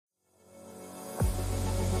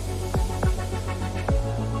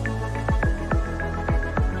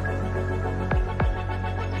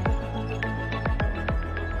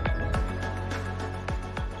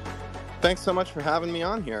thanks so much for having me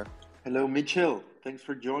on here. Hello, Mitchell. Thanks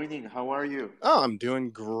for joining. How are you? Oh, I'm doing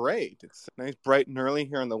great. It's nice, bright and early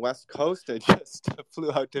here on the West Coast. I just flew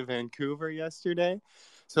out to Vancouver yesterday,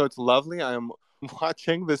 so it's lovely. I'm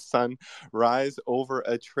watching the sun rise over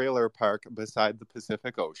a trailer park beside the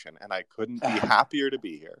Pacific Ocean, and I couldn't be happier to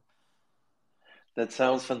be here. That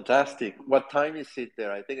sounds fantastic. What time is it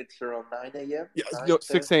there? I think it's around 9 a.m. Yeah,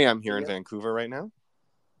 6 a.m. here in Vancouver right now.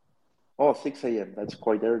 Oh, 6 a.m. That's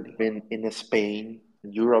quite early. In Spain,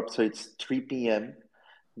 Europe, so it's 3 p.m.,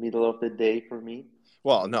 middle of the day for me.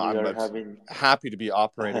 Well, no, I'm happy to be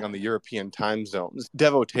operating on the European time zones.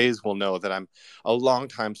 Devotees will know that I'm a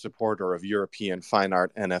longtime supporter of European fine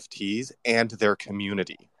art NFTs and their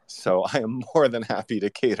community. So I am more than happy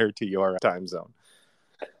to cater to your time zone.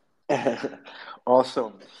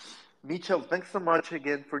 Awesome. Mitchell, thanks so much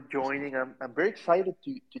again for joining. I'm very excited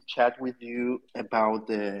to chat with you about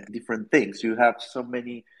the different things. You have so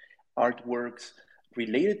many artworks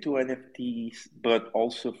related to NFTs, but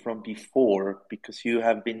also from before, because you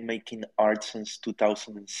have been making art since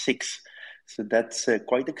 2006. So that's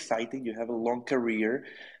quite exciting. You have a long career,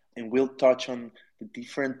 and we'll touch on the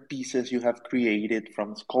different pieces you have created,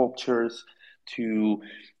 from sculptures to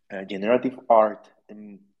generative art,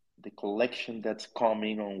 and the collection that's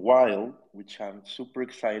coming on Wild, which I'm super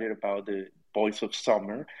excited about, the Voice of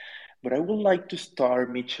Summer. But I would like to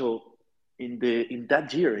start, Mitchell, in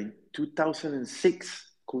that year, in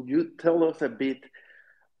 2006. Could you tell us a bit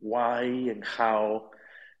why and how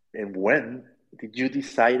and when did you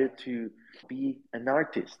decide to be an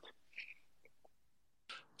artist?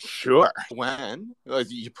 Sure. When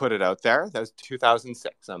you put it out there, that was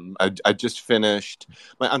 2006. I just finished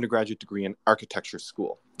my undergraduate degree in architecture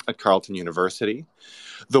school at Carleton University.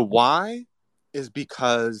 The why is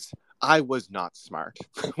because I was not smart.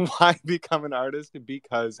 Why become an artist?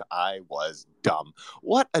 Because I was dumb.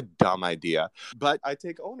 What a dumb idea. But I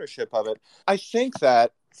take ownership of it. I think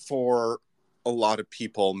that for a lot of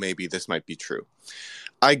people, maybe this might be true.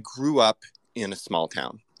 I grew up in a small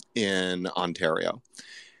town in Ontario.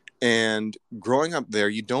 And growing up there,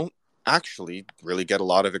 you don't actually really get a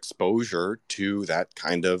lot of exposure to that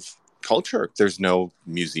kind of culture. There's no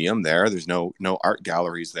museum there. There's no art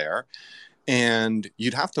galleries there. And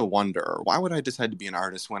you'd have to wonder, why would I decide to be an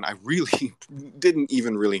artist when I really didn't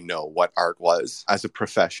even really know what art was as a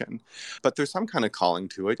profession? But there's some kind of calling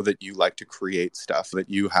to it, that you like to create stuff, that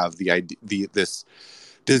you have this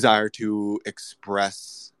desire to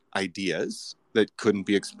express ideas that couldn't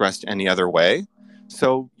be expressed any other way.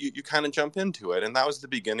 So you kind of jump into it. And that was the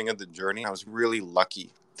beginning of the journey. I was really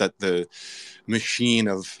lucky that the machine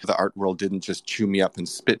of the art world didn't just chew me up and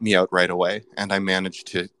spit me out right away. And I managed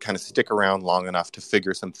to kind of stick around long enough to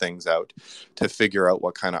figure some things out, to figure out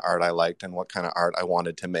what kind of art I liked and what kind of art I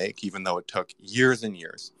wanted to make, even though it took years and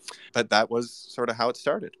years. But that was sort of how it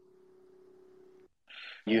started.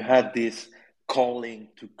 You had this calling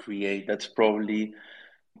to create. That's probably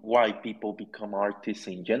why people become artists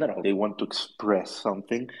in general. They want to express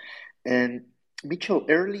something. And Mitchell,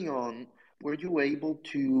 early on, were you able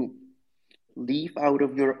to live out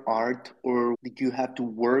of your art, or did you have to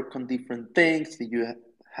work on different things? Did you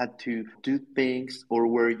had to do things, or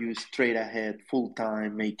were you straight ahead full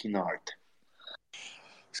time making art?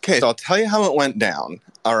 Okay, so I'll tell you how it went down.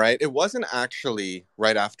 All right. It wasn't actually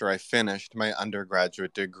right after I finished my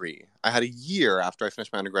undergraduate degree. I had a year after I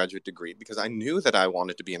finished my undergraduate degree because I knew that I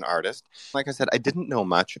wanted to be an artist. Like I said, I didn't know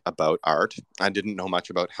much about art. I didn't know much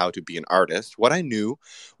about how to be an artist. What I knew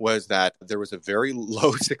was that there was a very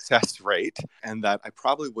low success rate and that I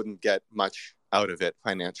probably wouldn't get much out of it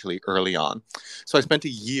financially early on. So I spent a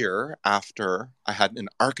year after I had an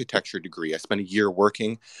architecture degree. I spent a year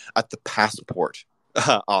working at the Passport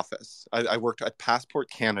office. I worked at Passport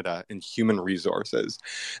Canada in human resources.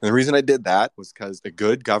 And the reason I did that was because a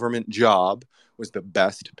good government job was the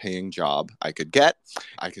best paying job I could get.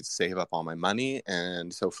 I could save up all my money.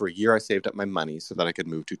 And so for a year, I saved up my money so that I could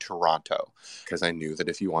move to Toronto, because I knew that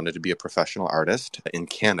if you wanted to be a professional artist in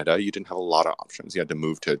Canada, you didn't have a lot of options. You had to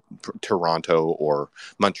move to Toronto or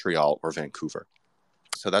Montreal or Vancouver.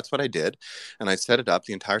 So that's what I did. And I set it up.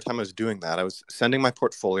 The entire time I was doing that, I was sending my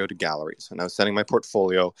portfolio to galleries, and I was sending my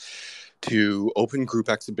portfolio to open group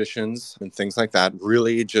exhibitions and things like that,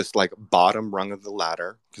 really just like bottom rung of the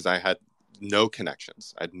ladder, because I had no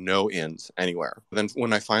connections. I had no ins anywhere. Then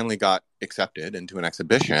when I finally got accepted into an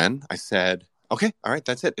exhibition, I said, okay, all right,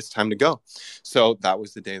 that's it. It's time to go. So that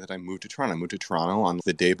was the day that I moved to Toronto. I moved to Toronto on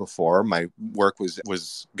the day before my work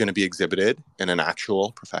was going to be exhibited in an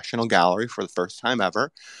actual professional gallery for the first time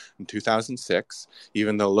ever in 2006.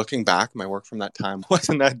 Even though looking back, my work from that time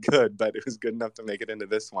wasn't that good, but it was good enough to make it into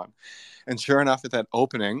this one. And sure enough, at that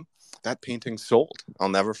opening, that painting sold. I'll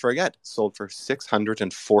never forget. Sold for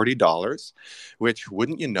 $640, which,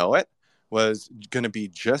 wouldn't you know it, was going to be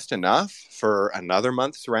just enough for another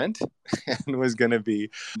month's rent and was going to be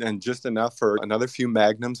and just enough for another few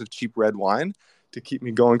magnums of cheap red wine to keep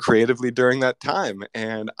me going creatively during that time.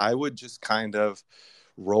 And I would just kind of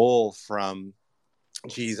roll from,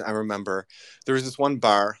 geez, I remember there was this one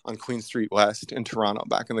bar on Queen Street West in Toronto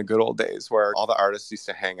back in the good old days where all the artists used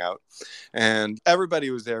to hang out, and everybody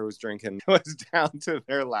was there was drinking. It was down to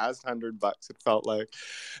their last $100, it felt like,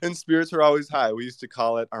 and spirits were always high. We used to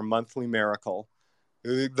call it our monthly miracle.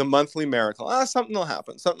 The monthly miracle. Something will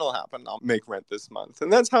happen. Something will happen. I'll make rent this month.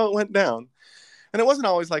 And that's how it went down. And it wasn't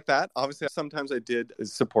always like that. Obviously, sometimes I did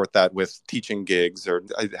support that with teaching gigs, or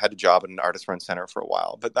I had a job at an artist rent center for a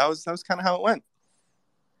while. But that was kind of how it went.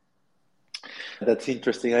 That's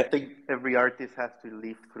interesting. I think every artist has to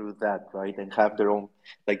live through that, right? And have their own,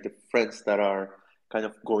 like the friends that are kind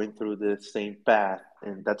of going through the same path.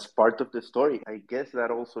 And that's part of the story. I guess that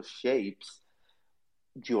also shapes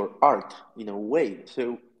your art in a way.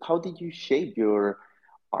 So, how did you shape your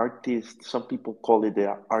artist? Some people call it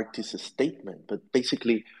the artist statement, but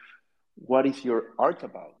basically, what is your art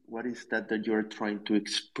about? What is that you're trying to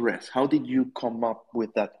express? How did you come up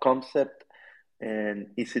with that concept? And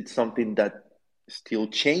is it something that still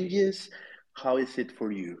changes? How is it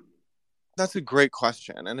for you? That's a great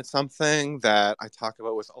question, and it's something that I talk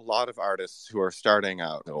about with a lot of artists who are starting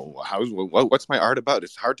out. Oh, what's my art about?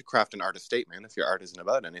 It's hard to craft an artist statement if your art isn't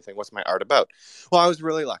about anything. What's my art about? Well, I was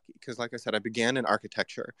really lucky because, like I said, I began in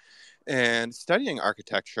architecture, and studying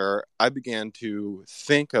architecture, I began to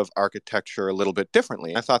think of architecture a little bit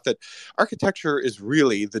differently. I thought that architecture is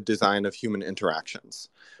really the design of human interactions.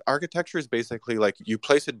 Architecture is basically like you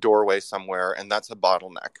place a doorway somewhere, and that's a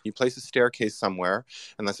bottleneck. You place a staircase somewhere,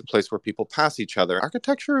 and that's a place where people pass each other.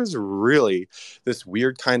 Architecture is really this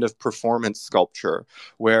weird kind of performance sculpture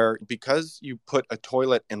where, because you put a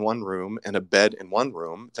toilet in one room and a bed in one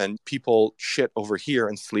room, then people shit over here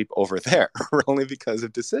and sleep over there, only because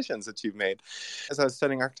of decisions that you've made. As I was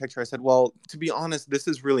studying architecture, I said, well, to be honest, this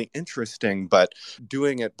is really interesting, but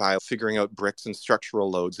doing it by figuring out bricks and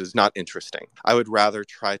structural loads is not interesting. I would rather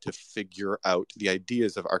try to figure out the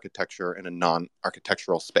ideas of architecture in a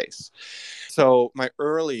non-architectural space. So my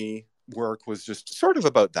early work was just sort of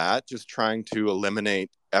about that, just trying to eliminate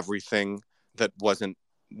everything that wasn't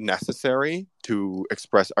necessary to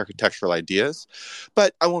express architectural ideas.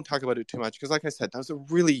 But I won't talk about it too much because, like I said, I was a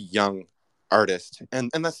really young artist,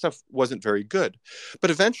 and that stuff wasn't very good.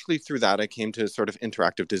 But eventually through that, I came to sort of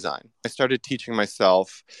interactive design. I started teaching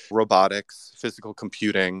myself robotics, physical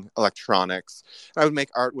computing, electronics. I would make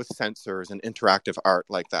art with sensors and interactive art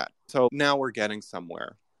like that. So now we're getting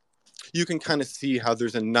somewhere. You can kind of see how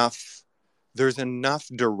there's enough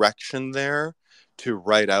direction there to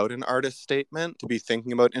write out an artist statement, to be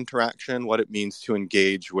thinking about interaction, what it means to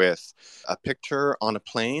engage with a picture on a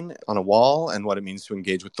plane, on a wall, and what it means to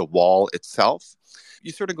engage with the wall itself.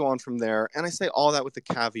 You sort of go on from there. And I say all that with the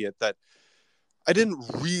caveat that I didn't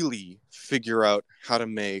really figure out how to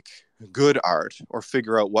make good art or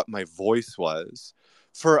figure out what my voice was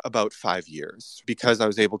for about 5 years, because I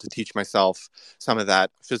was able to teach myself some of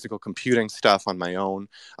that physical computing stuff on my own.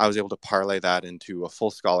 I was able to parlay that into a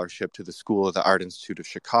full scholarship to the School of the Art Institute of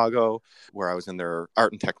Chicago, where I was in their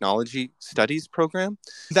art and technology studies program.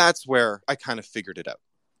 That's where I kind of figured it out.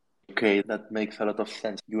 Okay, that makes a lot of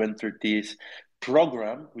sense. You entered this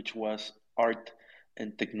program, which was art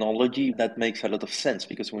and technology. That makes a lot of sense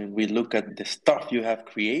because when we look at the stuff you have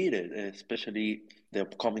created, especially the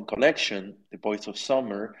upcoming collection, The Voice of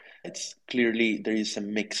Summer, it's clearly there is a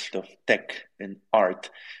mix of tech and art.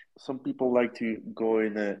 Some people like to go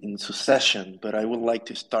in succession, but I would like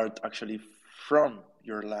to start actually from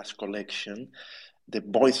your last collection, The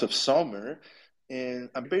Voice of Summer. And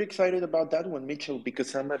I'm very excited about that one, Mitchell,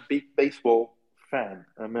 because I'm a big baseball fan.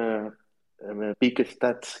 I'm a big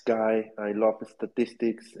stats guy. I love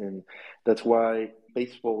statistics, and that's why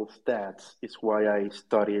baseball stats is why I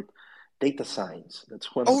studied data science.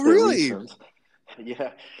 That's one Oh, of the really? reasons.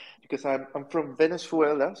 Yeah, because I'm from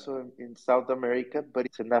Venezuela, so I'm in South America, but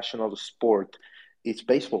it's a national sport. It's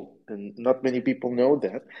baseball, and not many people know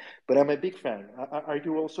that. But I'm a big fan. Are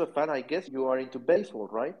you also a fan? I guess you are into baseball,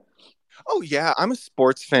 right? Oh, yeah. I'm a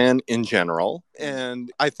sports fan in general.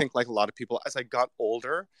 And I think, like a lot of people, as I got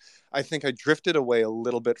older, I think I drifted away a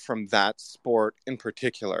little bit from that sport in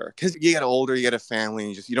particular. Because you get older, you get a family,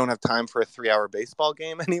 and you don't have time for a 3 hour baseball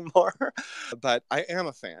game anymore. But I am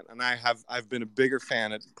a fan, and I've been a bigger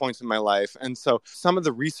fan at points in my life. And so some of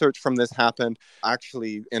the research from this happened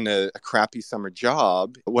actually in a crappy summer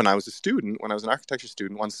job when I was a student, when I was an architecture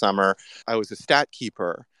student one summer. I was a stat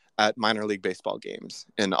keeper at minor league baseball games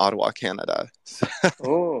in Ottawa, Canada.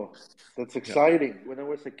 Oh, that's Yeah. exciting. When I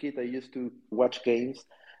was a kid, I used to watch games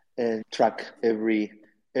and track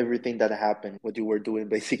everything that happened, what you were doing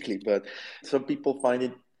basically. But some people find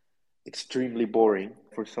it extremely boring.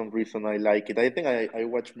 For some reason, I like it. I think I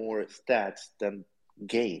watch more stats than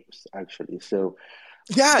games actually. So,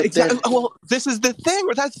 Yeah, but exactly. then, Well, this is the thing.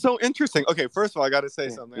 That's so interesting. Okay, first of all, I got to say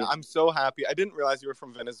yeah, something. yeah. I'm so happy. I didn't realize you were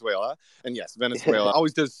from Venezuela. And yes, Venezuela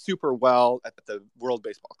always does super well at the World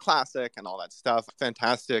Baseball Classic and all that stuff.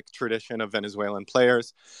 Fantastic tradition of Venezuelan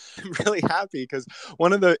players. I'm really happy because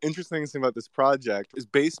one of the interesting things about this project is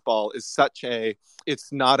baseball is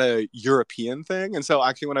it's not a European thing. And so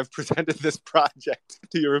actually, when I've presented this project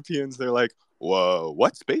to Europeans, they're like, whoa,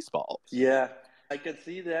 what's baseball? Yeah, I can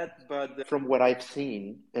see that, but from what I've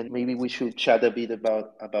seen, and maybe we should chat a bit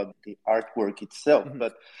about the artwork itself, Mhm.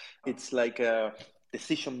 but it's like a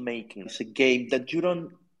decision making. It's a game that you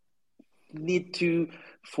don't need to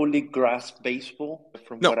fully grasp baseball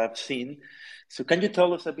from No, what I've seen. So can you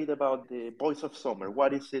tell us a bit about the Boys of Summer?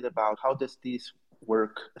 What is it about? How does this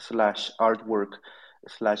work slash artwork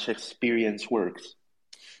slash experience works?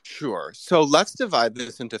 sure. So let's divide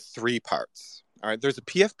this into three parts. All right. There's a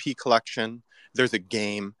PFP collection, there's a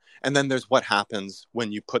game, and then there's what happens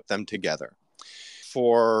when you put them together.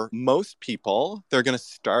 For most people, they're going to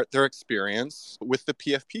start their experience with the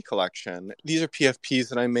PFP collection. These are PFPs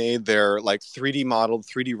that I made. They're like 3D modeled,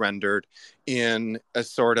 3D rendered in a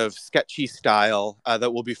sort of sketchy style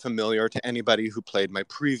that will be familiar to anybody who played my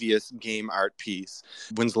previous game art piece,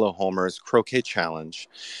 Winslow Homer's Croquet Challenge.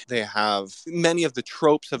 They have many of the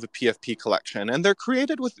tropes of a PFP collection, and they're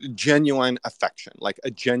created with genuine affection, like a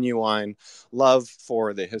genuine love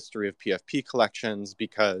for the history of PFP collections,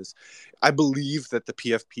 because I believe that the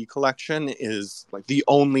PFP collection is like the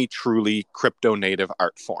only truly crypto native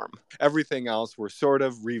art form. Everything else, we're sort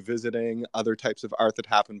of revisiting other types of art that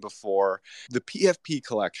happened before. The PFP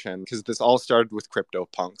collection, because this all started with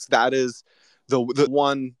CryptoPunks, that is the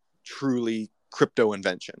one truly crypto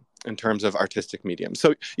invention in terms of artistic medium.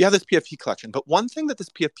 So you have this PFP collection, but one thing that this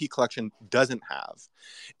PFP collection doesn't have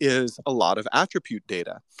is a lot of attribute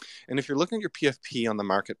data. And if you're looking at your PFP on the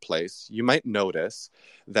marketplace, you might notice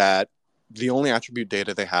that the only attribute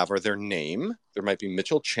data they have are their name, there might be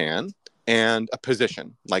Mitchell Chan, and a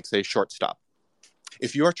position, like say shortstop.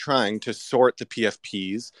 If you're trying to sort the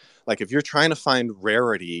PFPs, like if you're trying to find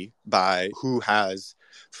rarity by who has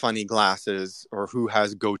funny glasses or who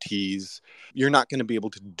has goatees, you're not going to be able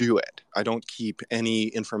to do it. I don't keep any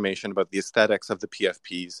information about the aesthetics of the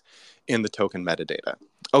PFPs in the token metadata.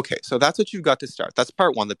 Okay, so that's what you've got to start. That's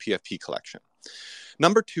part one, the PFP collection.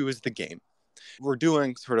 Number two is the game. We're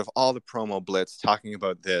doing sort of all the promo blitz talking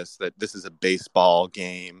about that this is a baseball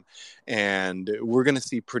game, and we're going to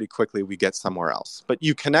see pretty quickly we get somewhere else. But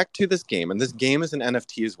you connect to this game, and this game is an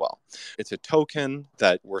NFT as well. It's a token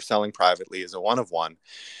that we're selling privately as a one of one.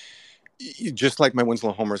 Just like my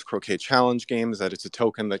Winslow Homer's Croquet Challenge games, that it's a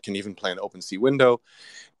token that can even play an OpenSea window.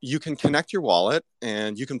 You can connect your wallet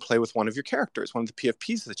and you can play with one of your characters, one of the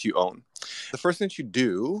PFPs that you own. The first thing that you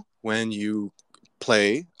do when you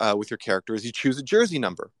play with your character is you choose a jersey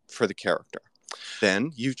number for the character.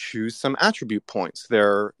 Then you choose some attribute points,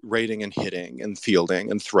 their rating and hitting and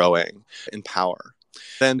fielding and throwing and power.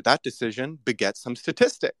 Then that decision begets some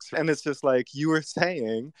statistics. And it's just like you were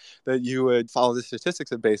saying that you would follow the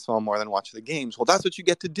statistics of baseball more than watch the games. Well, that's what you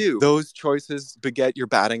get to do. Those choices beget your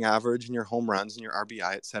batting average and your home runs and your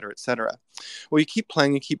RBI, et cetera, et cetera. Well, you keep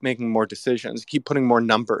playing, you keep making more decisions, you keep putting more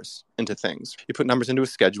numbers into things. You put numbers into a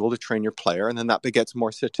schedule to train your player, and then that begets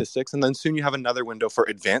more statistics. And then soon you have another window for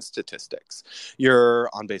advanced statistics. Your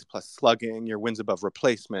on base plus slugging, your wins above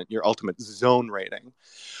replacement, your ultimate zone rating.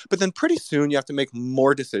 But then pretty soon you have to make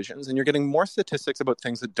more decisions, and you're getting more statistics about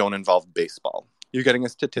things that don't involve baseball. You're getting a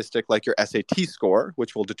statistic like your SAT score,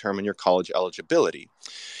 which will determine your college eligibility.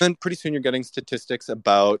 Then pretty soon you're getting statistics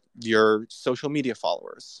about your social media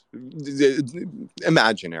followers,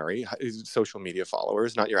 imaginary social media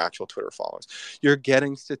followers, not your actual Twitter followers. You're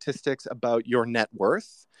getting statistics about your net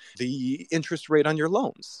worth, the interest rate on your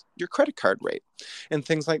loans, your credit card rate, and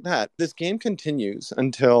things like that. This game continues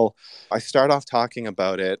until I start off talking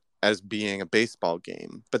about it as being a baseball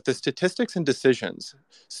game, but the statistics and decisions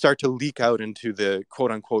start to leak out into the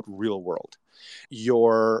quote unquote real world.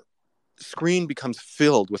 Your screen becomes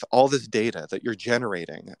filled with all this data that you're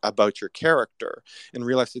generating about your character in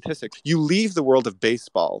real life statistics. You leave the world of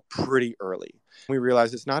baseball pretty early. We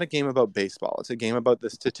realize it's not a game about baseball, it's a game about the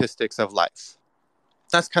statistics of life.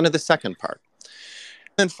 That's kind of the second part.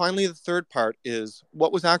 And finally, the third part is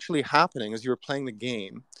what was actually happening as you were playing the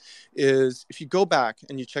game is if you go back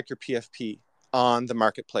and you check your PFP on the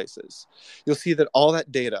marketplaces, you'll see that all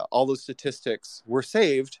that data, all those statistics were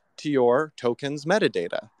saved to your tokens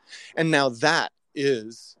metadata. And now that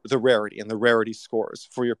is the rarity and the rarity scores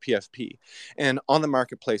for your PFP. And on the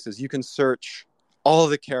marketplaces, you can search all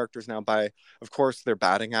of the characters now by, of course, their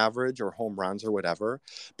batting average or home runs or whatever,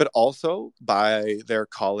 but also by their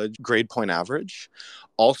college grade point average,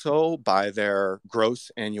 also by their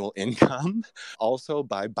gross annual income, also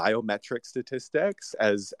by biometric statistics,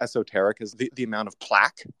 as esoteric as the amount of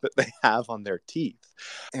plaque that they have on their teeth.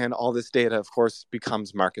 And all this data, of course,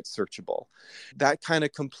 becomes market searchable. That kind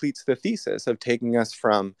of completes the thesis of taking us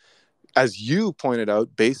from, as you pointed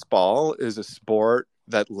out, baseball is a sport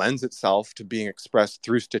that lends itself to being expressed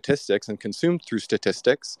through statistics and consumed through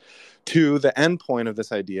statistics, to the end point of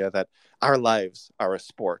this idea that our lives are a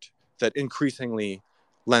sport that increasingly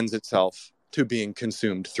lends itself to being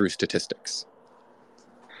consumed through statistics.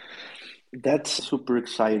 That's super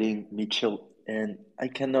exciting, Mitchell. And I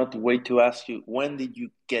cannot wait to ask you, when did you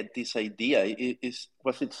get this idea?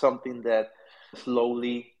 Was it something that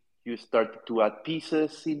slowly you started to add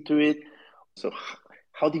pieces into it? So,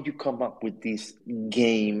 how did you come up with this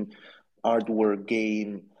game, artwork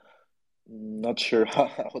game? Not sure how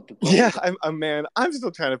to call Yeah, it. I'm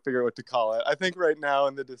still trying to figure out what to call it. I think right now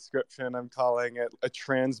in the description, I'm calling it a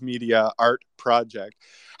transmedia art project.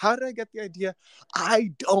 How did I get the idea?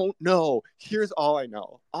 I don't know. Here's all I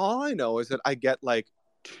know. All I know is that I get like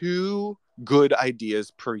 2 good ideas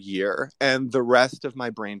per year, and the rest of my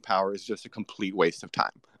brain power is just a complete waste of time.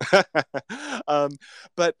 um,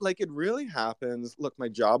 but like it really happens. Look, my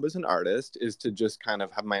job as an artist is to just kind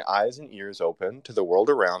of have my eyes and ears open to the world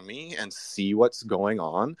around me and see what's going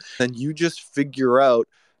on. And you just figure out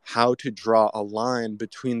how to draw a line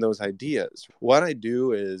between those ideas. What I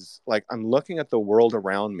do is like I'm looking at the world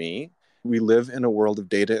around me. We live in a world of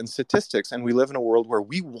data and statistics, and we live in a world where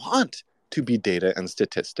we want to be data and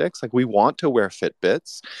statistics. Like we want to wear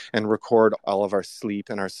Fitbits and record all of our sleep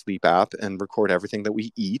in our sleep app and record everything that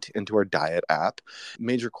we eat into our diet app.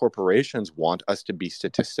 Major corporations want us to be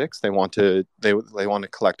statistics. They want to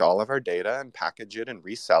collect all of our data and package it and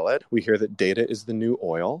resell it. We hear that data is the new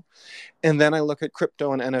oil. And then I look at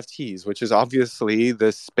crypto and NFTs, which is obviously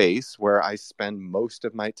the space where I spend most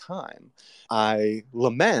of my time. I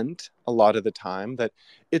lament a lot of the time that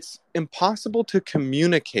it's impossible to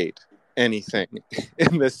communicate anything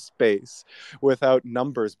in this space without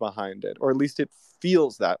numbers behind it, or at least it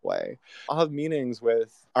feels that way. I'll have meetings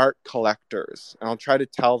with art collectors and I'll try to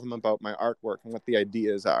tell them about my artwork and what the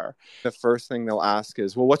ideas are. The first thing they'll ask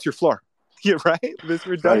is, well, what's your floor? You're right.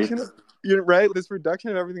 Right. You're right. This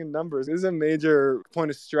reduction of everything in numbers is a major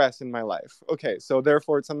point of stress in my life. Okay, so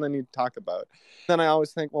therefore it's something I need to talk about. Then I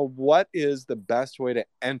always think, well, what is the best way to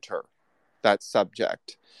enter that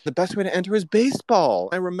subject? The best way to enter is baseball.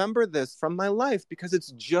 I remember this from my life because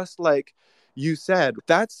it's just like you said.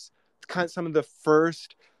 That's kind of some of the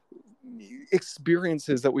first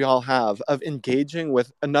experiences that we all have of engaging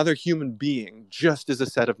with another human being just as a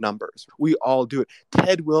set of numbers. We all do it.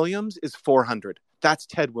 Ted Williams is 400. That's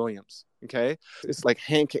Ted Williams. Okay. It's like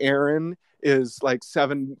Hank Aaron is like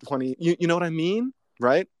 720. You know what I mean?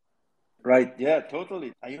 Right? Right. Yeah,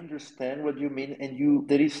 totally. I understand what you mean. And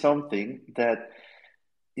there is something that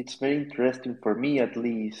it's very interesting for me, at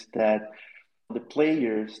least, that the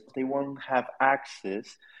players, they won't have access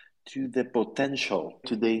to the potential,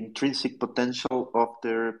 to the intrinsic potential of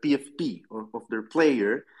their PFP or of their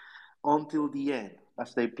player until the end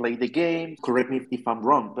as they play the game. Correct me if I'm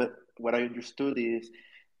wrong, but what I understood is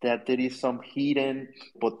that there is some hidden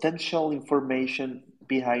potential information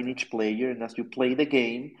behind each player, and as you play the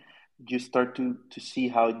game, you start to see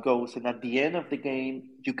how it goes, and at the end of the game,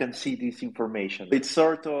 you can see this information. It's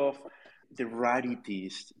sort of the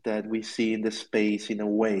rarities that we see in the space in a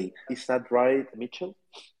way. Is that right, Mitchell?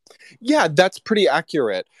 Yeah, that's pretty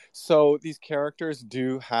accurate. So these characters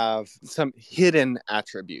do have some hidden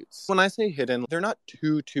attributes. When I say hidden, they're not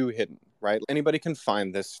too hidden, right? Anybody can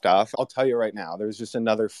find this stuff. I'll tell you right now, there's just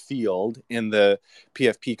another field in the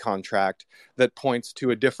PFP contract that points to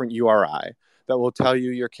a different URI that will tell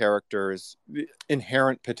you your character's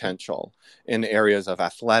inherent potential in areas of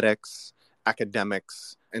athletics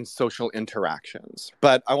academics and social interactions.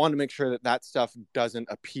 But I want to make sure that that stuff doesn't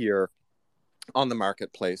appear on the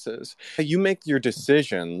marketplaces. You make your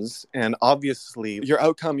decisions, and obviously your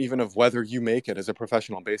outcome, even of whether you make it as a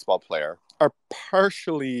professional baseball player, are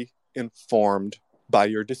partially informed by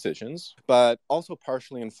your decisions, but also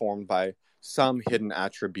partially informed by some hidden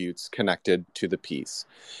attributes connected to the piece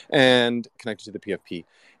and connected to the PFP.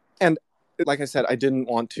 And like I said, I didn't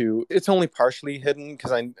want to, it's only partially hidden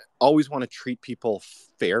because I always want to treat people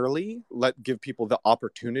fairly, give people the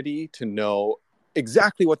opportunity to know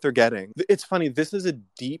exactly what they're getting. It's funny, this is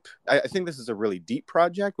I think this is a really deep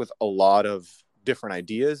project with a lot of different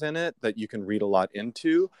ideas in it that you can read a lot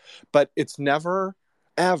into, but it's never,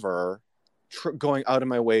 ever going out of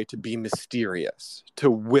my way to be mysterious,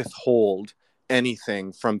 to withhold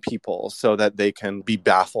anything from people so that they can be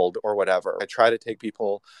baffled or whatever. I try to take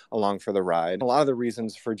people along for the ride. A lot of the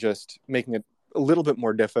reasons for just making it a little bit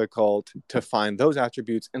more difficult to find those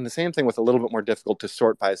attributes, and the same thing with a little bit more difficult to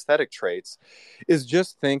sort by aesthetic traits, is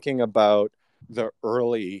just thinking about the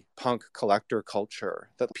early punk collector culture,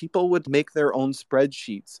 that people would make their own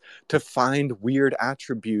spreadsheets to find weird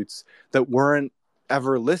attributes that weren't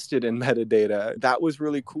ever listed in metadata. That was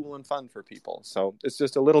really cool and fun for people. So it's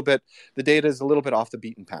just a little bit, the data is a little bit off the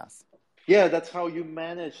beaten path. Yeah, that's how you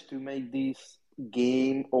managed to make this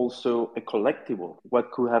game also a collectible.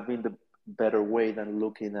 What could have been the better way than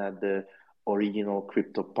looking at the original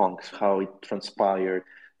CryptoPunks, how it transpired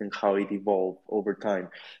and how it evolved over time.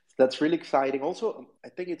 So that's really exciting. Also, I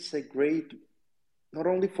think it's a great, not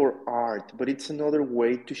only for art, but it's another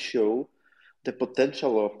way to show the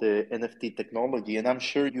potential of the NFT technology. And I'm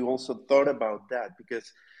sure you also thought about that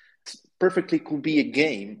because it perfectly could be a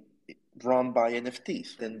game run by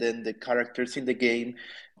NFTs. And then the characters in the game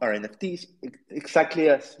are NFTs, exactly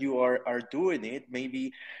as you are doing it.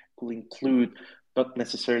 Maybe could include not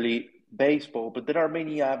necessarily baseball, but there are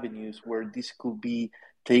many avenues where this could be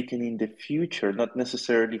taken in the future, not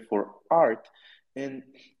necessarily for art. And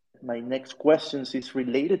my next question is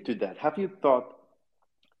related to that. Have you thought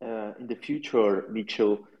in the future,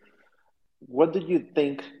 Mitchell, what do you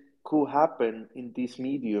think could happen in this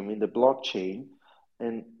medium, in the blockchain?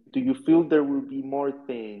 And do you feel there will be more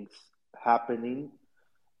things happening,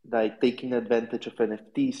 like taking advantage of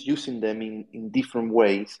NFTs, using them in different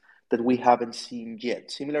ways that we haven't seen yet,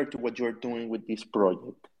 similar to what you're doing with this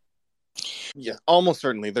project? Yeah, almost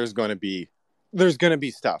certainly there's going to be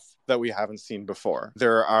stuff that we haven't seen before.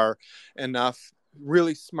 There are enough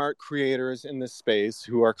really smart creators in this space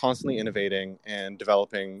who are constantly innovating and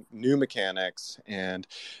developing new mechanics and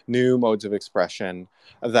new modes of expression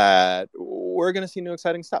that we're going to see new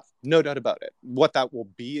exciting stuff. No doubt about it. What that will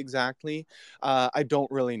be exactly, I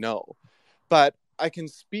don't really know. But I can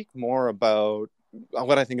speak more about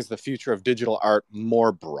what I think is the future of digital art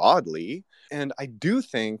more broadly. And I do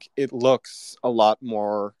think it looks a lot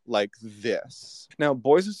more like this. Now,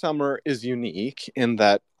 Boys of Summer is unique in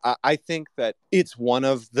that I think that it's one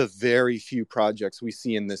of the very few projects we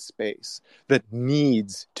see in this space that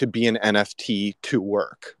needs to be an NFT to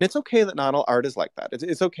work. And it's okay that not all art is like that.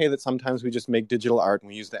 It's okay that sometimes we just make digital art and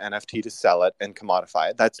we use the NFT to sell it and commodify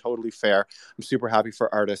it. That's totally fair. I'm super happy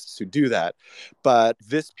for artists who do that. But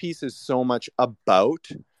this piece is so much about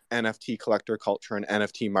NFT collector culture and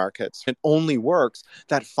NFT markets. It only works,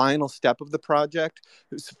 that final step of the project,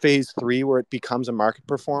 phase 3, where it becomes a market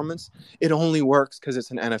performance, it only works because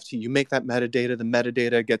it's an NFT. You make that metadata, the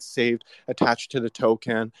metadata gets saved, attached to the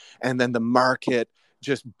token, and then the market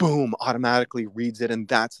just boom automatically reads it, and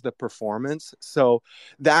that's the performance. So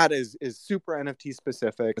that is super NFT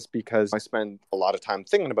specific. It's because I spend a lot of time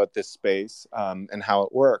thinking about this space and how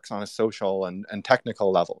it works on a social and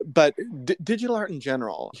technical level. But digital art in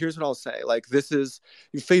general, here's what I'll say. Like, this is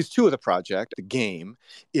phase 2 of the project. The game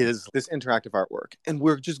is this interactive artwork, and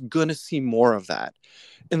we're just gonna see more of that.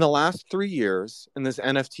 In the last 3 years, in this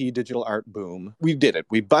NFT digital art boom, we did it.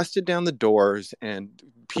 We busted down the doors, and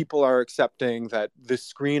people are accepting that the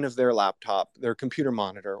screen of their laptop, their computer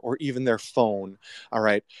monitor, or even their phone, all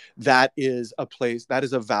right, that is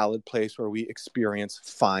a valid place where we experience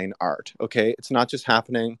fine art, okay? It's not just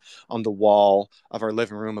happening on the wall of our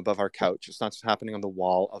living room above our couch. It's not just happening on the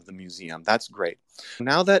wall of the museum. That's great.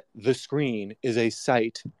 Now that the screen is a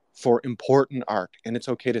site for important art, and it's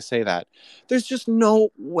okay to say that, there's just no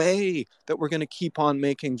way that we're going to keep on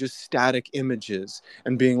making just static images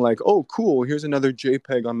and being like, oh, cool, here's another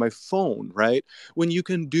JPEG on my phone, right? When you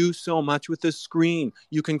can do so much with the screen,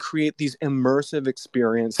 you can create these immersive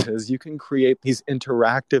experiences, you can create these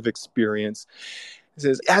interactive experiences.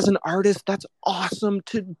 As an artist, that's awesome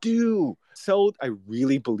to do. So I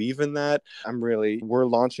really believe in that. We're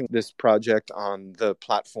launching this project on the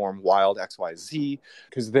platform Wild XYZ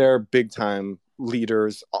because they're big time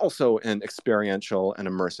leaders also in experiential and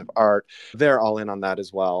immersive art. They're all in on that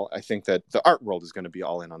as well. I think that the art world is going to be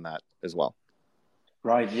all in on that as well.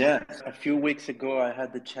 Right, yeah. A few weeks ago, I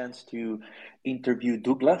had the chance to interview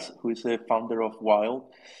Douglas, who is the founder of Wild,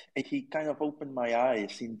 and he kind of opened my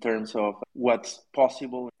eyes in terms of what's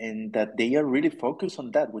possible and that they are really focused on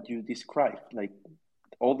that, what you described, like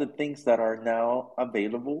all the things that are now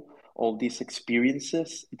available, all these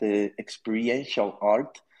experiences, the experiential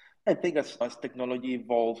art. I think as technology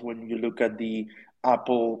evolves, when you look at the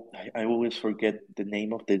Apple, I always forget the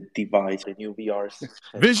name of the device, the new VR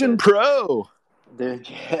Vision headset. Pro.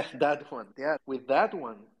 Yeah, that one. Yeah, with that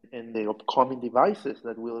one and the upcoming devices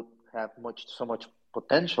that will have so much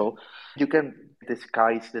potential, you can the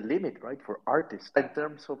sky's the limit, right, for artists. In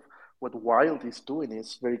terms of what Wild is doing,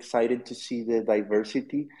 it's very exciting to see the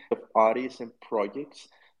diversity of artists and projects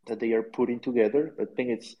that they are putting together. I think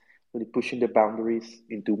it's really pushing the boundaries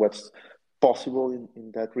into what's possible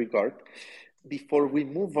in that regard. Before we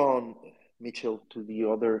move on, Mitchell, to the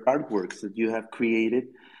other artworks that you have created,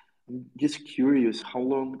 I'm just curious, how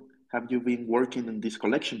long have you been working on this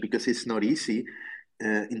collection? Because it's not easy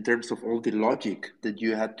in terms of all the logic that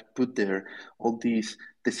you had to put there, all these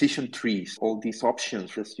decision trees, all these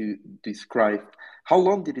options as you described. How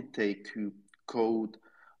long did it take to code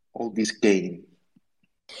all this game?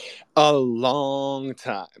 A long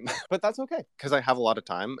time, but that's okay because I have a lot of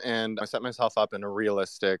time and I set myself up in a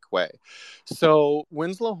realistic way. So,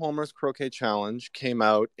 Winslow Homer's Croquet Challenge came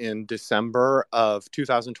out in December of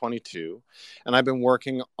 2022, and I've been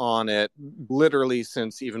working on it literally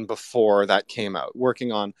since even before that came out,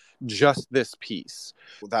 working on just this piece.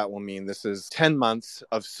 That will mean this is 10 months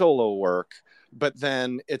of solo work, but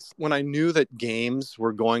then it's when I knew that games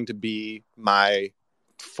were going to be my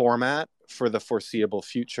format for the foreseeable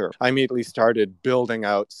future. I immediately started building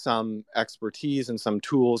out some expertise and some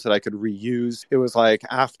tools that I could reuse. It was like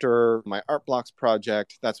after my Art Blocks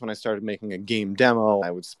project, that's when I started making a game demo.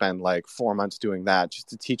 I would spend like 4 months doing that just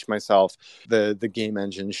to teach myself the game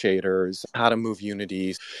engine shaders, how to move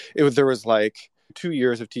Unity. There was like 2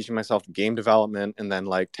 years of teaching myself game development and then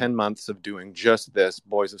like 10 months of doing just this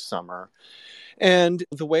Boys of Summer. And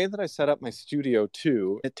the way that I set up my studio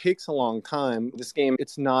too, it takes a long time. This game,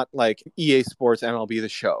 it's not like EA Sports MLB The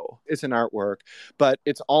Show. It's an artwork, but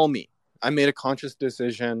it's all me. I made a conscious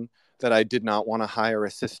decision that I did not want to hire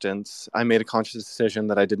assistants. I made a conscious decision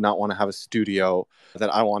that I did not want to have a studio,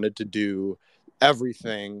 that I wanted to do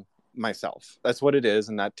everything myself. That's what it is,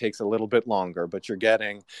 and that takes a little bit longer, but you're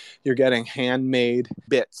getting handmade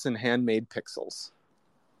bits and handmade pixels.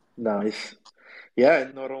 Nice. Yeah,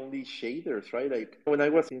 and not only shaders, right? Like when I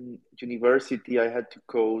was in university, I had to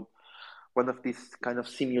code one of these kind of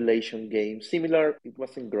simulation games. Similar, it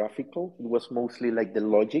wasn't graphical, it was mostly like the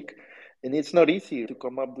logic. And it's not easy to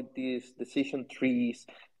come up with these decision trees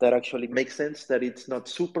that actually make sense, that it's not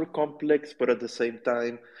super complex, but at the same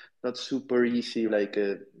time, not super easy, like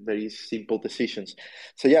very simple decisions.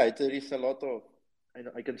 So, yeah, there is a lot of,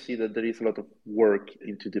 I can see that there is a lot of work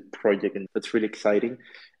into the project, and that's really exciting.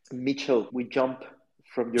 Mitchell, we jump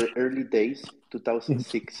from your early days,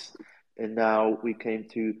 2006, and now we came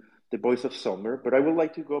to the Boys of Summer. But I would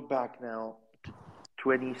like to go back now to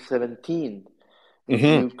 2017 when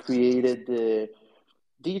Mm-hmm. you created the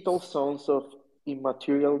Digital Sounds of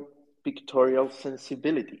Immaterial Pictorial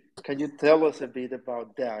Sensibility. Can you tell us a bit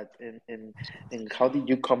about that and how did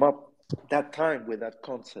you come up that time with that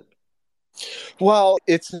concept? Well,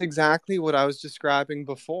 it's exactly what I was describing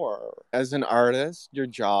before. As an artist, your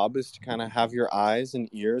job is to kind of have your eyes and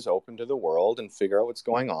ears open to the world and figure out what's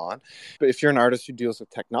going on. But if you're an artist who deals with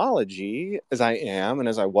technology, as I am and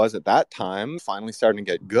as I was at that time, finally starting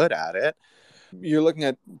to get good at it, you're looking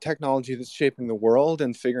at technology that's shaping the world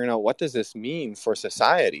and figuring out what does this mean for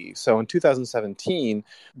society. So in 2017,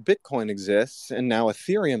 Bitcoin exists and now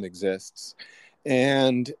Ethereum exists.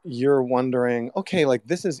 And you're wondering, okay, like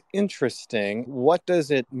this is interesting. What does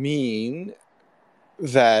it mean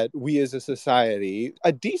that we as a society,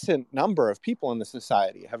 a decent number of people in the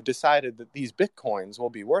society, have decided that these bitcoins will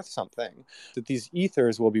be worth something, that these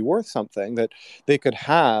ethers will be worth something, that they could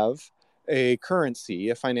have a currency,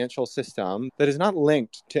 a financial system that is not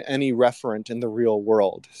linked to any referent in the real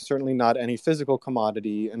world, certainly not any physical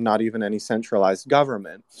commodity and not even any centralized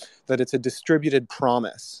government, that it's a distributed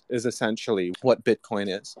promise is essentially what Bitcoin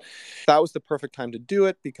is. That was the perfect time to do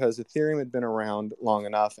it because Ethereum had been around long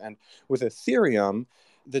enough. And with Ethereum,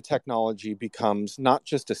 the technology becomes not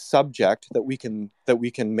just a subject that we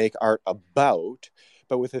can make art about,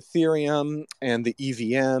 But with Ethereum and the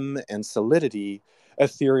EVM and Solidity,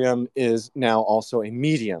 Ethereum is now also a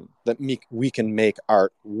medium that we can make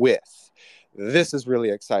art with. This is really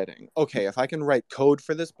exciting. Okay, if I can write code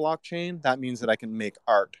for this blockchain, that means that I can make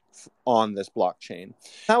art on this blockchain.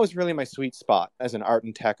 That was really my sweet spot as an art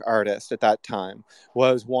and tech artist at that time,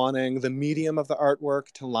 was wanting the medium of the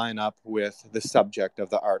artwork to line up with the subject of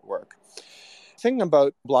the artwork. Thinking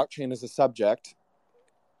about blockchain as a subject,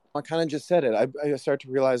 I kind of just said it. I started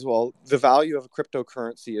to realize, well, the value of a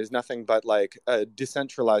cryptocurrency is nothing but like a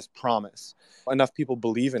decentralized promise. Enough people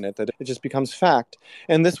believe in it that it just becomes fact.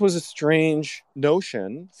 And this was a strange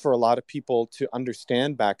notion for a lot of people to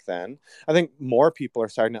understand back then. I think more people are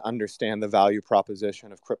starting to understand the value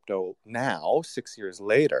proposition of crypto now, 6 years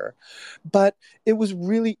later. But it was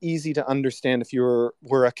really easy to understand if you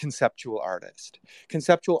were a conceptual artist.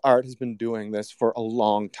 Conceptual art has been doing this for a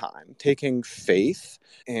long time, taking faith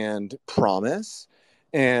and promise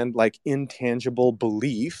and like intangible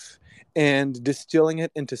belief and distilling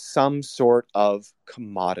it into some sort of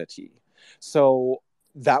commodity. So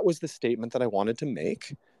that was the statement that I wanted to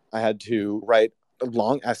make. I had to write a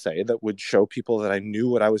long essay that would show people that I knew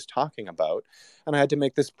what I was talking about. And I had to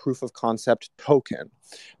make this proof of concept token.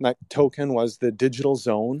 And that token was the digital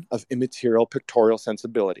zone of immaterial pictorial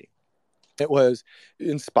sensibility. It was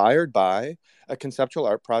inspired by a conceptual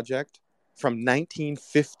art project from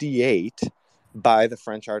 1958 by the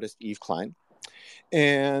French artist Yves Klein.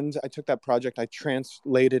 And I took that project, I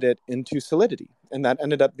translated it into Solidity. And that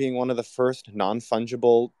ended up being one of the first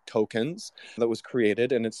non-fungible tokens that was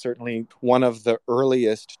created. And it's certainly one of the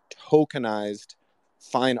earliest tokenized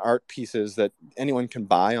fine art pieces that anyone can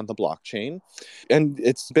buy on the blockchain. And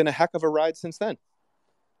it's been a heck of a ride since then.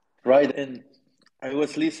 Right. And I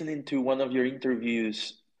was listening to one of your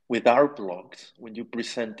interviews with our blogs when you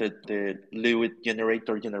presented the Lewitt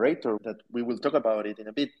generator that we will talk about it in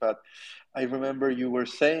a bit. But I remember you were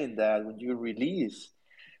saying that when you released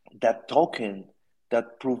that token,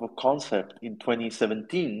 that proof of concept in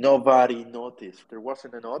 2017, nobody noticed. There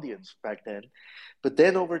wasn't an audience back then. But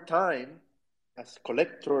then over time, as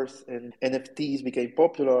collectors and NFTs became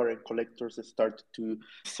popular and collectors started to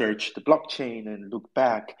search the blockchain and look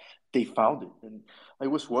back, they found it. And I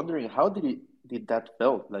was wondering, how did that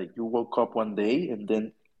felt? Like you woke up one day and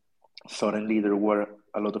then suddenly there were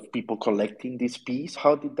a lot of people collecting this piece.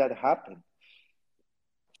 How did that happen?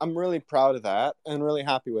 I'm really proud of that and really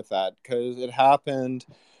happy with that because it happened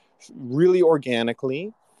really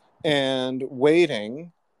organically, and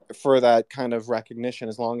waiting for that kind of recognition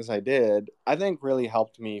as long as I did, I think really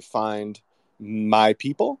helped me find my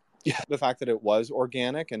people. Yeah, the fact that it was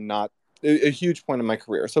organic and not a huge point in my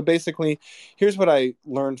career. So basically, here's what I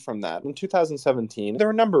learned from that. In 2017, there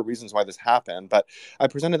are a number of reasons why this happened, but I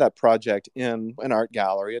presented that project in an art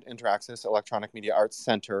gallery at Interaccess Electronic Media Arts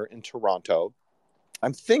Center in Toronto.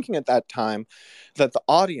 I'm thinking at that time that the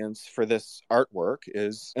audience for this artwork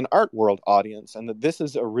is an art world audience, and that this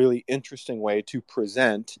is a really interesting way to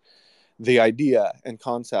present the idea and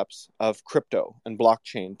concepts of crypto and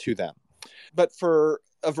blockchain to them. But for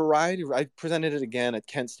a variety, I presented it again at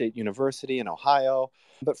Kent State University in Ohio,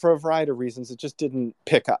 but for a variety of reasons, it just didn't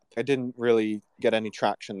pick up. I didn't really get any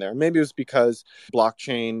traction there. Maybe it was because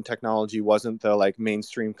blockchain technology wasn't the like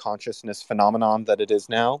mainstream consciousness phenomenon that it is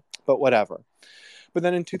now, but whatever. But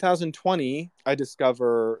then in 2020, I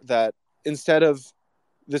discover that instead of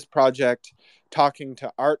this project talking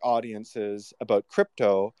to art audiences about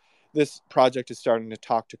crypto, this project is starting to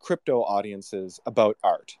talk to crypto audiences about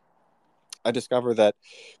art. I discover that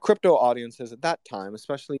crypto audiences at that time,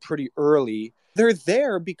 especially pretty early, they're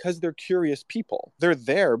there because they're curious people. They're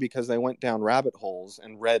there because they went down rabbit holes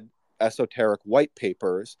and read esoteric white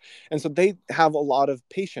papers. And so they have a lot of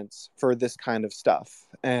patience for this kind of stuff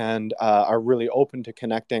and are really open to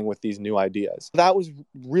connecting with these new ideas. That was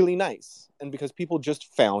really nice. And because people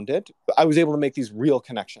just found it, I was able to make these real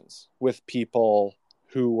connections with people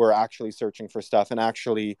who were actually searching for stuff and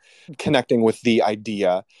actually connecting with the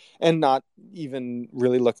idea and not even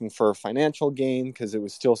really looking for financial gain, because it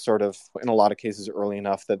was still sort of, in a lot of cases, early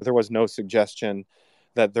enough that there was no suggestion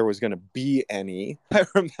that there was going to be any. I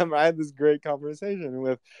remember I had this great conversation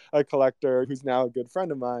with a collector who's now a good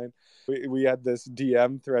friend of mine. We had this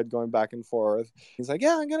DM thread going back and forth. He's like,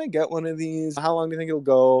 yeah, I'm going to get one of these. How long do you think it'll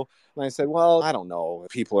go? And I said, well, I don't know.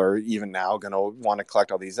 People are even now going to want to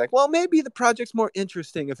collect all these. Like, well, maybe the project's more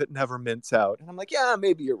interesting if it never mints out. And I'm like, yeah,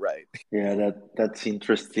 maybe you're right. Yeah, that's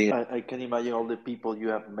interesting. I can imagine all the people you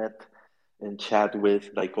have met and chat with,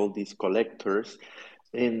 like all these collectors.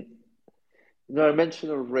 And I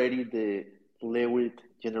mentioned already the Lewitt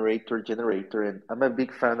generator, and I'm a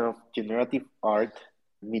big fan of generative art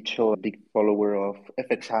Mitchell, a big follower of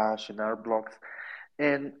FXhash and our blogs.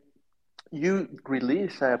 And you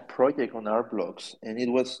released a project on our blogs, and it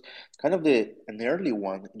was kind of an early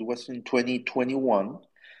one. It was in 2021,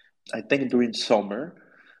 I think during summer.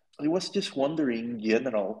 I was just wondering in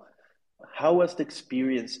general, how was the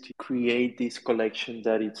experience to create this collection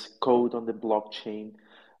that is code on the blockchain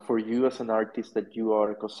for you as an artist, that you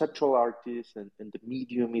are a conceptual artist and the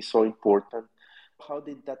medium is so important? How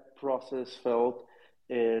did that process felt,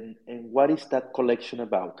 and what is that collection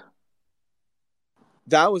about?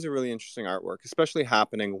 That was a really interesting artwork, especially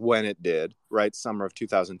happening when it did, right? Summer of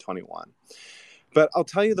 2021. But I'll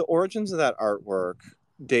tell you, the origins of that artwork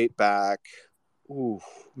date back, ooh,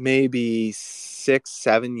 maybe 6,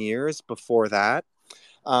 7 years before that.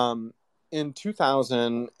 Um, in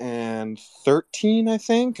 2013, I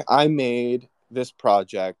think, I made this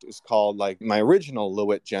project. It's called like my original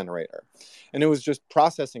Lewitt generator. And it was just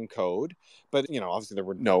processing code. But, obviously there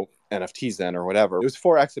were no NFTs then or whatever. It was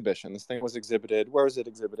for exhibition. This thing was exhibited. Where was it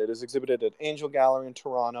exhibited? It was exhibited at Angel Gallery in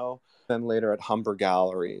Toronto, then later at Humber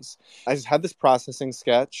Galleries. I just had this processing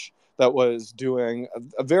sketch that was doing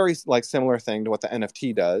a very like similar thing to what the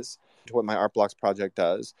NFT does, to what my Art Blocks project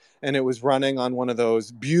does. And it was running on one of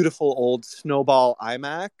those beautiful old Snowball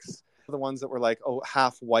iMacs, the ones that were like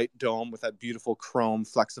half white dome with that beautiful chrome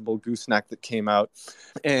flexible gooseneck that came out.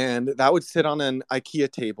 And that would sit on an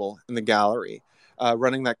IKEA table in the gallery,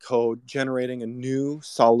 running that code, generating a new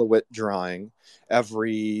Solowit drawing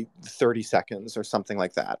every 30 seconds or something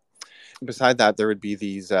like that. Beside that, there would be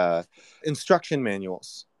these instruction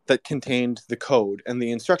manuals that contained the code, and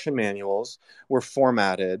the instruction manuals were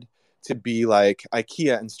formatted to be like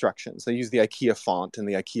IKEA instructions. They used the IKEA font and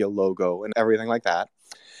the IKEA logo and everything like that.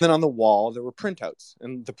 And then on the wall, there were printouts,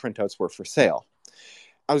 and the printouts were for sale.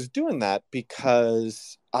 I was doing that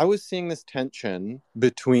because I was seeing this tension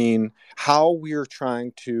between how we are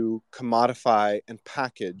trying to commodify and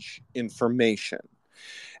package information.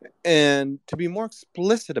 And to be more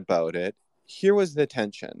explicit about it, here was the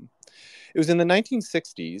tension. It was in the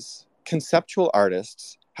 1960s, conceptual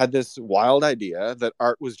artists had this wild idea that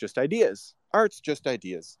art was just ideas. Art's just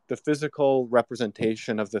ideas. The physical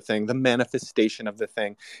representation of the thing, the manifestation of the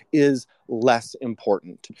thing is less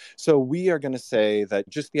important. So we are going to say that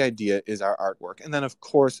just the idea is our artwork. And then, of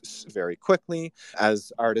course, very quickly,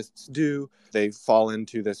 as artists do, they fall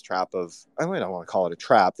into this trap of, I don't want to call it a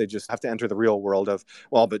trap. They just have to enter the real world of,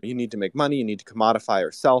 well, but you need to make money, you need to commodify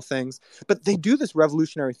or sell things. But they do this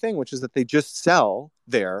revolutionary thing, which is that they just sell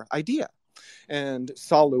their idea. And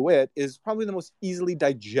Sol LeWitt is probably the most easily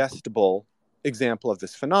digestible example of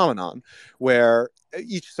this phenomenon, where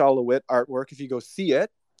each Sol LeWitt artwork, if you go see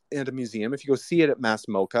it at a museum, if you go see it at Mass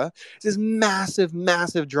MoCA, it's this massive,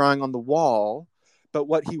 massive drawing on the wall. But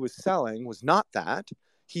what he was selling was not that.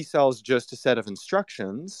 He sells just a set of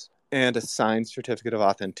instructions and a signed certificate of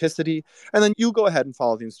authenticity. And then you go ahead and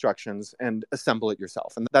follow the instructions and assemble it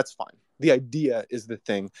yourself. And that's fine. The idea is the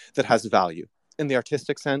thing that has value in the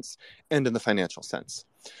artistic sense and in the financial sense.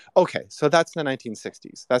 Okay, so that's the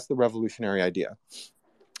 1960s. That's the revolutionary idea.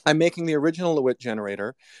 I'm making the original LeWitt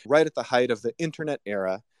generator right at the height of the internet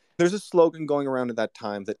era. There's a slogan going around at that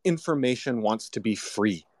time that information wants to be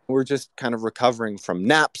free. We're just kind of recovering from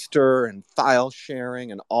Napster and file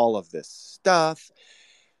sharing and all of this stuff.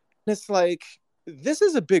 And it's like, this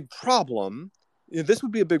is a big problem. This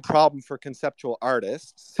would be a big problem for conceptual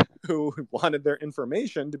artists who wanted their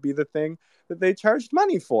information to be the thing that they charged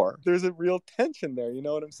money for. There's a real tension there. You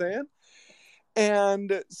know what I'm saying?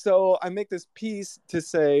 And so I make this piece to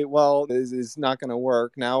say, well, this is not going to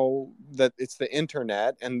work now that it's the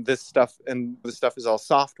internet and this stuff is all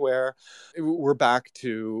software. We're back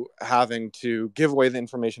to having to give away the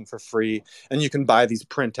information for free. And you can buy these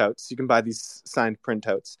printouts. You can buy these signed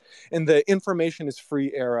printouts. In the information is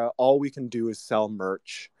free era, all we can do is sell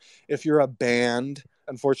merch. If you're a band,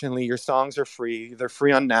 unfortunately, your songs are free. They're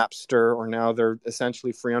free on Napster, or now they're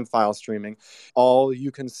essentially free on file streaming. All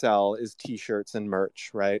you can sell is t-shirts and merch,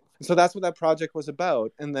 right? So that's what that project was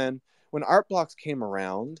about. And then when art blocks came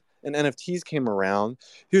around and NFTs came around,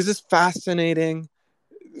 here's this fascinating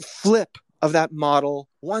flip of that model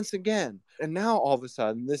once again. And now all of a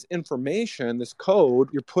sudden, this information, this code,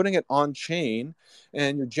 you're putting it on chain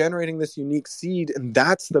and you're generating this unique seed, and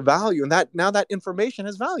that's the value. And that now that information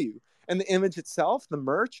has value. And the image itself, the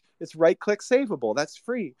merch, it's right-click savable. That's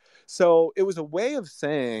free. So it was a way of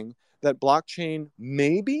saying that blockchain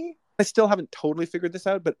maybe, I still haven't totally figured this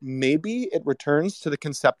out, but maybe it returns to the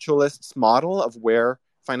conceptualist's model of where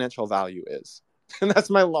financial value is. And that's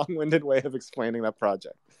my long-winded way of explaining that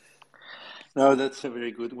project. No, that's a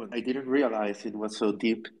very good one. I didn't realize it was so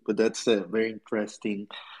deep, but that's a very interesting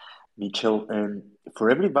Mitchell. And for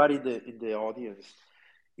everybody in the audience,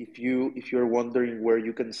 if you're wondering where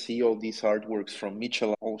you can see all these artworks from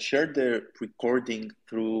Mitchell, I'll share the recording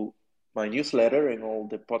through my newsletter and all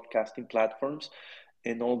the podcasting platforms,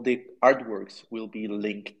 and all the artworks will be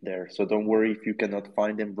linked there. So don't worry if you cannot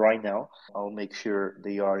find them right now. I'll make sure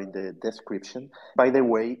they are in the description. By the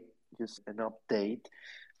way, just an update.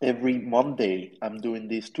 Every Monday, I'm doing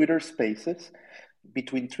these Twitter Spaces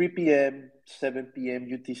between 3 p.m., 7 p.m.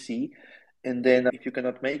 UTC. And then if you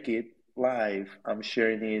cannot make it live, I'm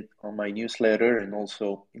sharing it on my newsletter and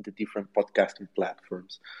also in the different podcasting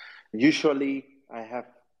platforms. Usually, I have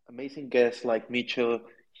amazing guests like Mitchell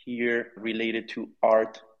here related to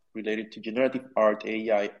art, related to generative art,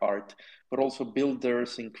 AI art, but also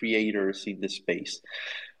builders and creators in the space.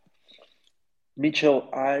 Mitchell,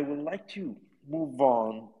 I would like to move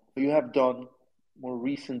on. You have done more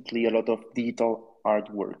recently a lot of digital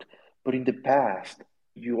artwork, but in the past,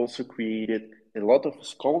 you also created a lot of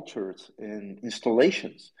sculptures and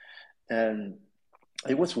installations. And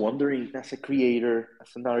I was wondering, as a creator, as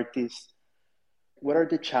an artist, what are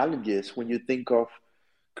the challenges when you think of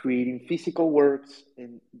creating physical works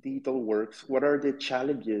and digital works? What are the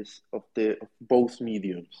challenges of both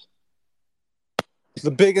mediums? The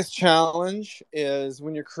biggest challenge is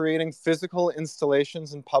when you're creating physical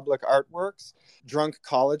installations and public artworks, drunk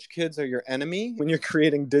college kids are your enemy. When you're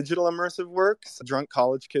creating digital immersive works, drunk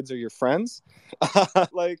college kids are your friends.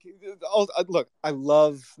 like, look, I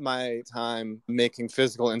love my time making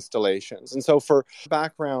physical installations. And so, for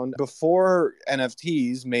background, before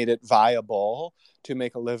NFTs made it viable to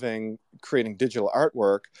make a living creating digital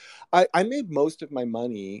artwork, I made most of my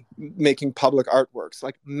money making public artworks,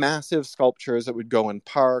 like massive sculptures that would go in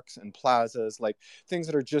parks and plazas, like things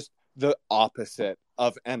that are just the opposite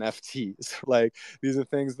of NFTs. Like, these are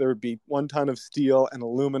things that would be 1 ton of steel and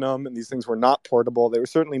aluminum, and these things were not portable. They were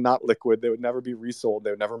certainly not liquid. They would never be resold.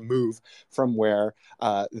 They would never move from where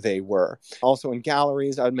they were. Also, in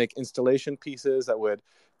galleries, I would make installation pieces that would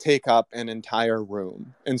take up an entire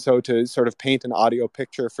room. And so, to sort of paint an audio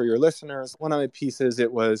picture for your listeners, one of my pieces,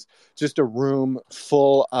 it was just a room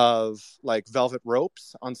full of like velvet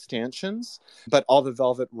ropes on stanchions, but all the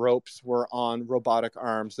velvet ropes were on robotic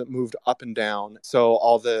arms that moved up and down. So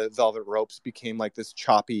all the velvet ropes became like this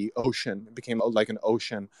choppy ocean. It became like an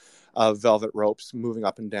ocean of velvet ropes moving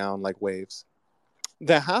up and down like waves.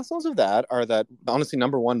 The hassles of that are that, honestly,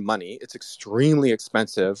 number one, money. It's extremely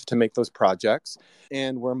expensive to make those projects.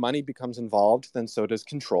 And where money becomes involved, then so does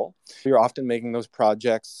control. You're often making those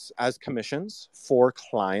projects as commissions for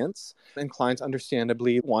clients. And clients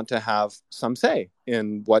understandably want to have some say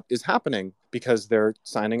in what is happening because they're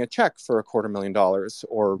signing a check for $250,000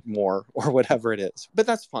 or more or whatever it is. But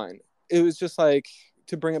that's fine. It was just like,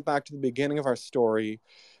 to bring it back to the beginning of our story,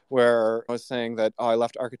 where I was saying that I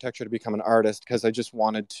left architecture to become an artist because I just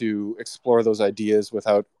wanted to explore those ideas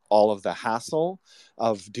without all of the hassle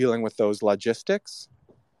of dealing with those logistics.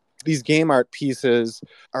 These game art pieces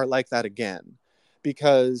are like that again.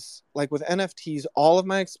 Because, like with NFTs, all of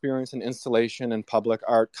my experience in installation and public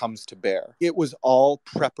art comes to bear. It was all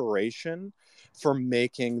preparation for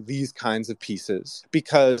making these kinds of pieces.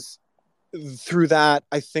 Because through that,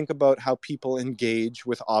 I think about how people engage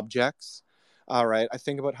with objects. All right. I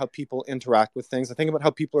think about how people interact with things. I think about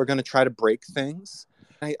how people are going to try to break things.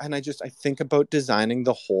 I think about designing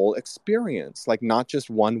the whole experience, like not just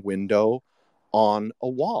one window on a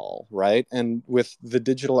wall, right? And with the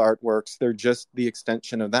digital artworks, they're just the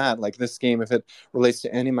extension of that. Like this game, if it relates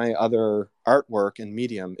to any of my other artwork and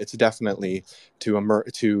medium, it's definitely to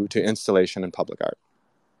installation and public art.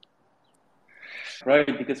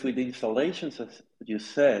 Right, because with the installations, as you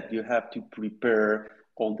said, you have to prepare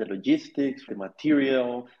all the logistics, the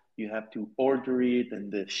material, you have to order it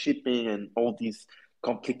and the shipping and all these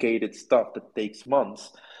complicated stuff that takes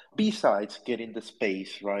months. Besides getting the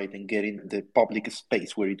space, right, and getting the public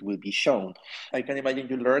space where it will be shown. I can imagine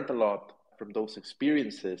you learned a lot from those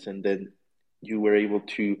experiences, and then you were able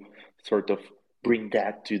to sort of bring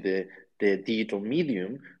that to the digital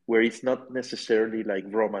medium where it's not necessarily like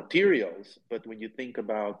raw materials, but when you think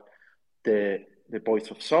about the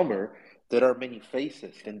Boys of Summer, there are many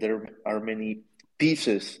faces and there are many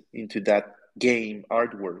pieces into that game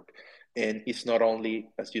artwork. And it's not only,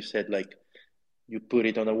 as you said, like you put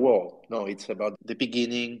it on a wall. No, it's about the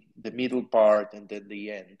beginning, the middle part, and then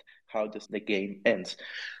the end. How does the game ends?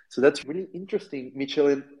 So that's really interesting, Mitchell.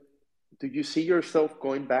 And do you see yourself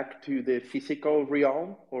going back to the physical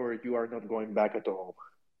realm, or you are not going back at all?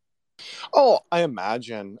 Oh, I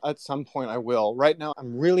imagine at some point I will. Right now,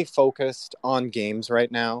 I'm really focused on games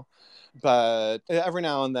right now. But every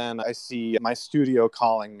now and then I see my studio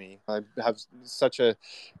calling me. I have such a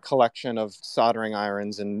collection of soldering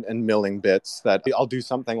irons and milling bits that I'll do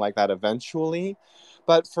something like that eventually.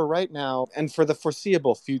 But for right now, and for the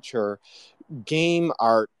foreseeable future, game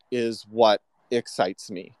art is what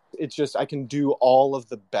excites me. It's just I can do all of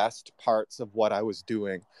the best parts of what I was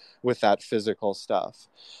doing with that physical stuff.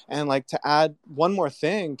 And like to add one more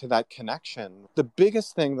thing to that connection, the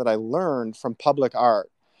biggest thing that I learned from public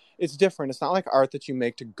art, it's different. It's not like art that you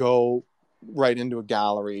make to go right into a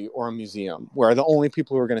gallery or a museum where the only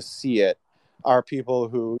people who are going to see it are people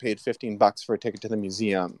who paid $15 for a ticket to the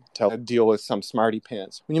museum to deal with some smarty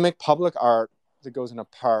pants. When you make public art that goes in a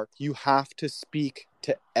park, you have to speak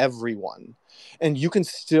to everyone. And you can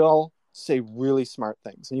still say really smart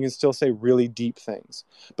things and you can still say really deep things.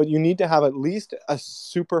 But you need to have at least a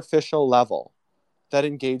superficial level that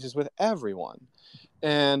engages with everyone.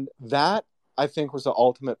 And that, I think, was the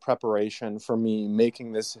ultimate preparation for me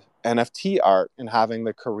making this NFT art and having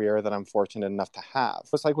the career that I'm fortunate enough to have.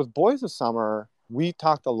 It's like with Boys of Summer, we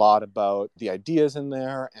talked a lot about the ideas in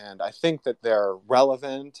there, and I think that they're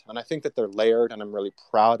relevant, and I think that they're layered, and I'm really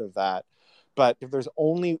proud of that. But if there's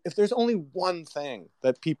only one thing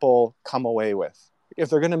that people come away with, if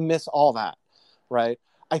they're going to miss all that, right?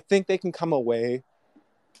 I think they can come away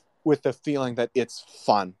with the feeling that it's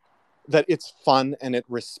fun and it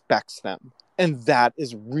respects them. And that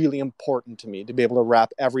is really important to me, to be able to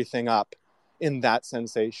wrap everything up in that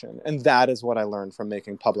sensation. And that is what I learned from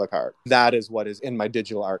making public art. That is what is in my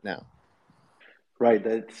digital art now. Right,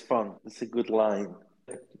 that's fun. It's a good line.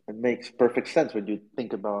 It makes perfect sense when you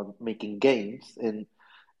think about making games, and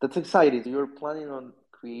that's exciting. You're planning on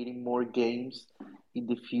creating more games in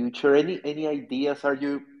the future. Any ideas are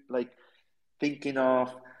you like thinking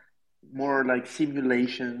of more like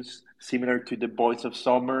simulations similar to the Boys of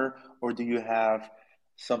Summer, or do you have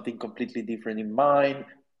something completely different in mind?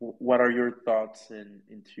 What are your thoughts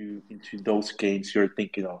into those games you're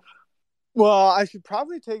thinking of? Well, I should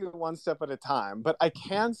probably take it one step at a time, but I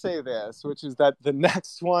can say this, which is that the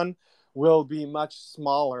next one will be much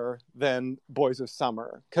smaller than Boys of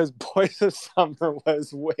Summer, because Boys of Summer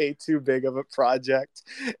was way too big of a project,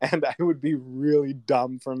 and it would be really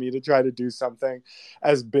dumb for me to try to do something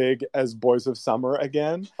as big as Boys of Summer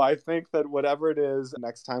again. I think that whatever it is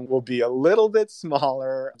next time will be a little bit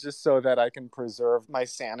smaller, just so that I can preserve my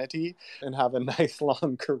sanity and have a nice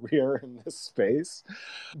long career in this space.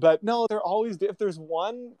 But no, they're always, if there's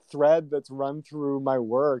one thread that's run through my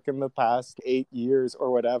work in the past 8 years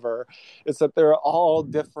or whatever, it's that they're all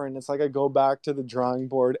different. It's like I go back to the drawing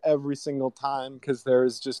board every single time because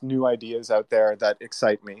there's just new ideas out there that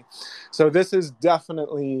excite me. So this is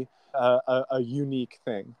definitely a unique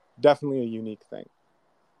thing. Definitely a unique thing.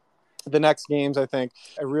 The next games, I think,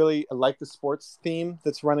 I really like the sports theme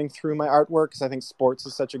that's running through my artwork because I think sports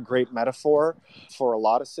is such a great metaphor for a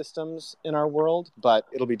lot of systems in our world, but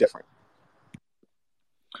it'll be different.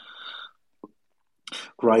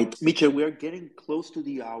 Right, Mitchell, we are getting close to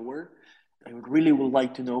the hour. I really would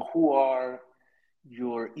like to know who are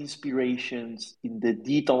your inspirations in the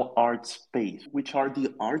digital art space. Which are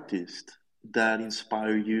the artists that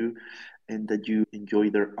inspire you and that you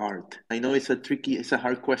enjoy their art? I know it's a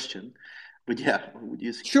hard question, but yeah, we're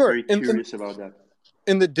just Sure. very curious about that.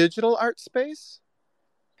 In the digital art space,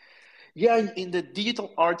 Yeah, in the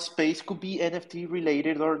digital art space, could be NFT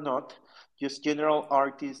related or not, just general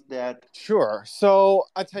artists that. sure. So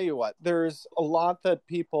I tell you what, there's a lot that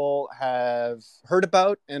people have heard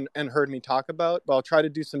about and heard me talk about, but I'll try to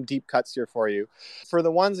do some deep cuts here for you. For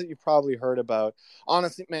the ones that you've probably heard about,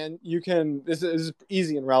 honestly, man, this is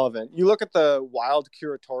easy and relevant. You look at the Wild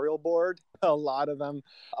Curatorial Board, a lot of them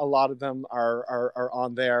are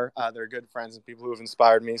on there. They're good friends and people who have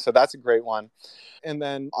inspired me. So that's a great one. And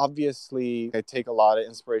then obviously, I take a lot of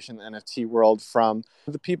inspiration in the NFT world from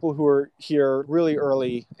the people who were here really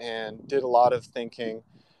early and did a lot of thinking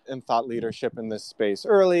and thought leadership in this space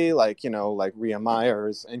early, like, like Rhea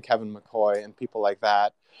Myers and Kevin McCoy and people like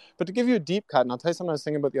that. But to give you a deep cut, and I'll tell you something I was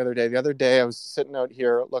thinking about the other day. The other day, I was sitting out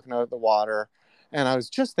here looking out at the water, and I was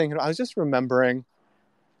just remembering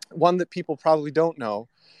one that people probably don't know.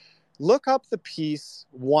 Look up the piece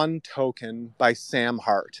One Token by Sam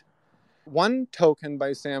Hart. One Token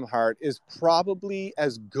by Sam Hart is probably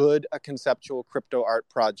as good a conceptual crypto art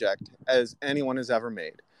project as anyone has ever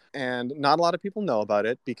made. And not a lot of people know about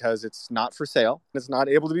it because it's not for sale. It's not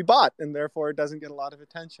able to be bought, and therefore it doesn't get a lot of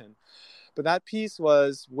attention. But that piece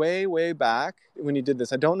was way, way back when he did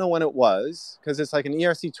this. I don't know when it was because it's like an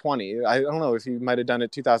ERC20. I don't know if he might have done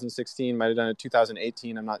it 2016, might have done it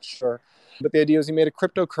 2018. I'm not sure. But the idea is he made a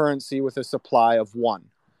cryptocurrency with a supply of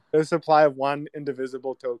one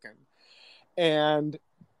indivisible token. And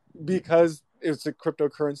because it's a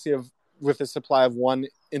cryptocurrency with a supply of one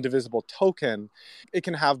indivisible token, it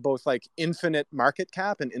can have both like infinite market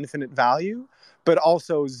cap and infinite value, but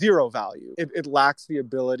also zero value. It lacks the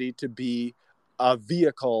ability to be a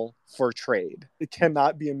vehicle for trade. It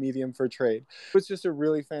cannot be a medium for trade. It's just a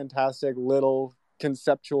really fantastic little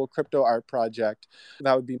conceptual crypto art project.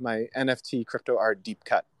 That would be my NFT crypto art deep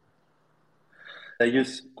cut. I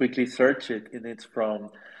just quickly searched it, and it's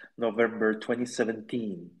from November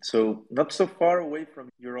 2017. So not so far away from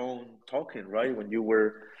your own token, right? When you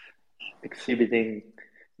were exhibiting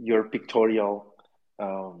your pictorial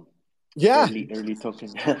um, Yeah, early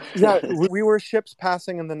token. yeah, we were ships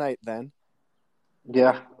passing in the night then.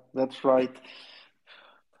 Yeah, that's right.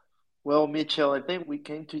 Well, Mitchell, I think we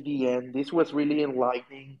came to the end. This was really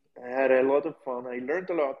enlightening. I had a lot of fun. I learned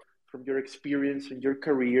a lot from your experience and your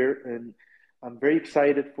career, and I'm very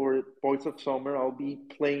excited for Voice of Summer. I'll be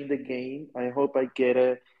playing the game. I hope I get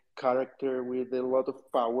a character with a lot of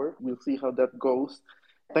power. We'll see how that goes.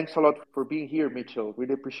 Thanks a lot for being here, Mitchell.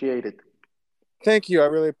 Really appreciate it. Thank you. I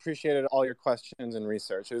really appreciated all your questions and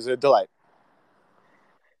research. It was a delight.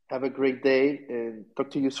 Have a great day and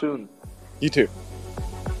talk to you soon. You too.